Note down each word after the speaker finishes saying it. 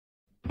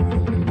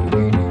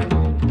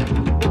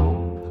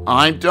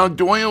I'm Doug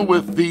Doyle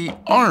with the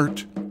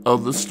Art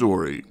of the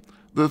Story.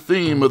 The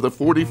theme of the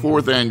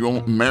 44th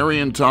annual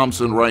Marion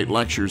Thompson Wright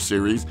Lecture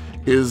Series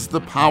is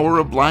the power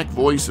of black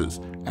voices,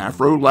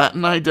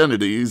 Afro-Latin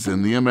identities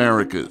in the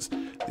Americas.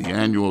 The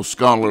annual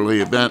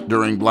scholarly event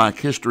during Black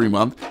History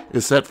Month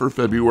is set for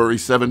February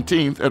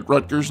 17th at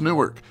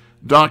Rutgers-Newark.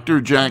 Dr.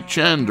 Jack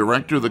Chen,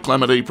 director of the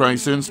Clement A.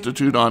 Price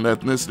Institute on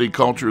Ethnicity,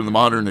 Culture, and the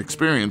Modern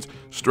Experience,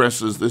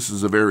 stresses this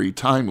is a very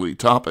timely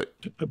topic.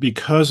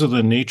 Because of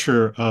the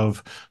nature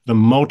of the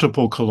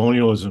multiple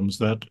colonialisms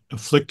that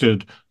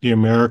afflicted the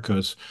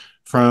Americas,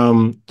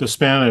 from the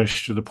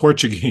Spanish to the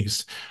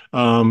Portuguese,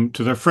 to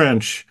the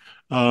French,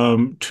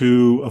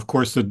 to, of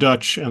course, the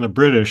Dutch and the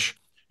British.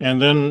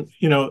 And then,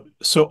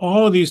 so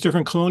all of these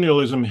different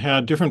colonialism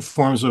had different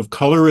forms of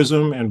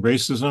colorism and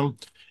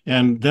racism.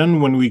 And then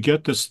when we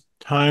get this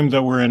time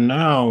that we're in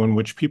now, in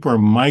which people are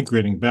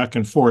migrating back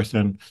and forth,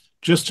 and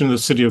just in the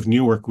city of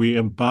Newark, we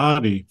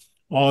embody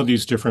all of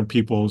these different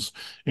peoples,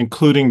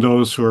 including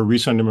those who are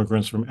recent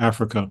immigrants from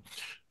Africa.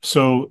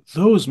 So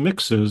those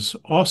mixes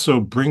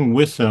also bring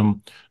with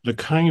them the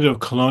kind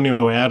of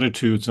colonial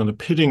attitudes and the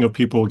pitting of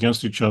people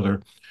against each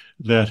other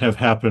that have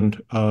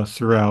happened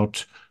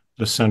throughout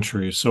the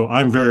centuries. So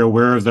I'm very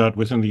aware of that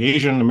within the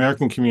Asian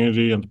American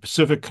community and the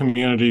Pacific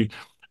community.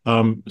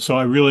 So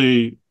I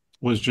really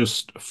was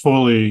just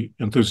fully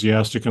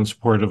enthusiastic and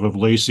supportive of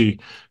Lacey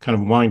kind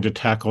of wanting to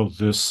tackle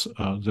this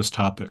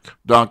topic.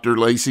 Dr.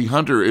 Lacey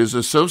Hunter is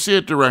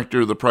Associate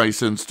Director of the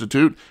Price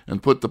Institute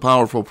and put the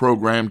powerful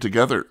program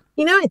together.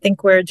 I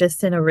think we're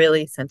just in a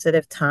really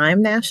sensitive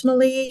time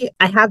nationally.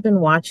 I have been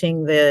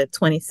watching the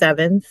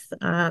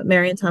 27th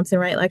Marion Thompson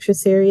Wright Lecture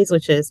Series,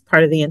 which is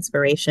part of the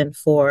inspiration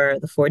for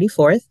the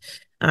 44th.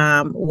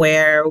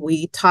 Where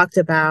we talked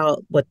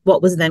about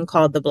what was then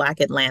called the Black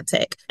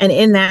Atlantic. And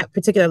in that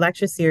particular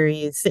lecture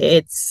series,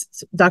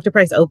 Dr.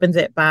 Price opens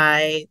it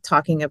by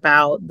talking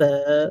about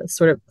the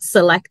sort of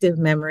selective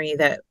memory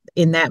that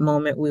in that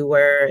moment we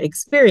were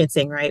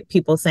experiencing, right?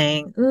 People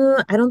saying,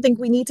 I don't think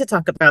we need to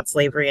talk about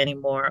slavery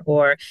anymore,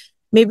 or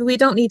maybe we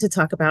don't need to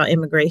talk about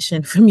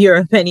immigration from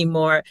Europe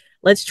anymore.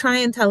 Let's try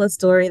and tell a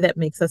story that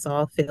makes us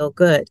all feel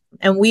good.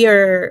 And we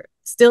are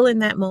still in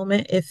that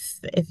moment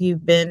if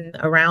you've been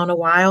around a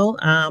while,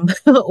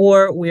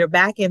 or we're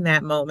back in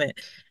that moment.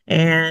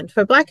 And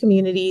for Black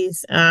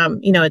communities,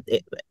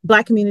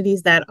 Black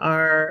communities that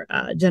are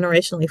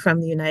generationally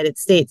from the United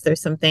States,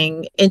 there's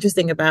something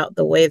interesting about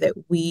the way that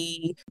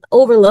we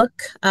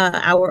overlook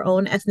our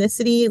own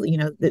ethnicity.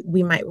 That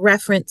we might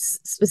reference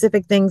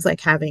specific things like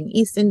having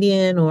East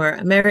Indian or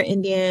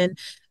Amerindian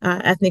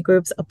ethnic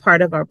groups a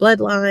part of our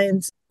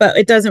bloodlines, but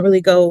it doesn't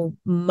really go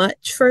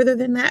much further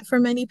than that for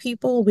many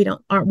people.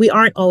 We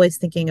aren't always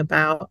thinking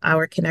about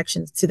our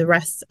connections to the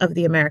rest of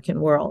the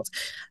American world,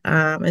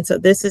 and so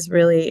this is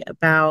really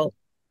about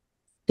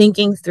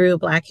thinking through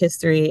Black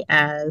history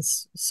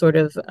as sort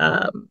of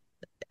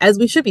as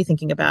we should be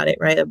thinking about it,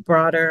 right? A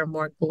broader,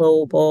 more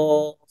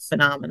global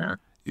phenomena.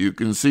 You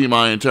can see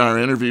my entire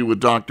interview with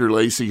Dr.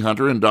 Lacey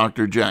Hunter and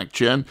Dr. Jack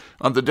Chen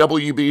on the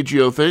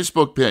WBGO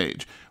Facebook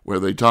page, where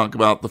they talk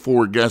about the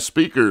 4 guest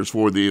speakers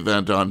for the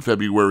event on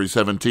February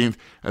 17th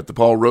at the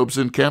Paul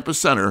Robeson Campus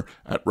Center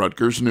at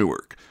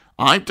Rutgers-Newark.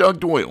 I'm Doug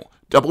Doyle,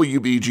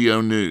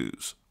 WBGO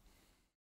News.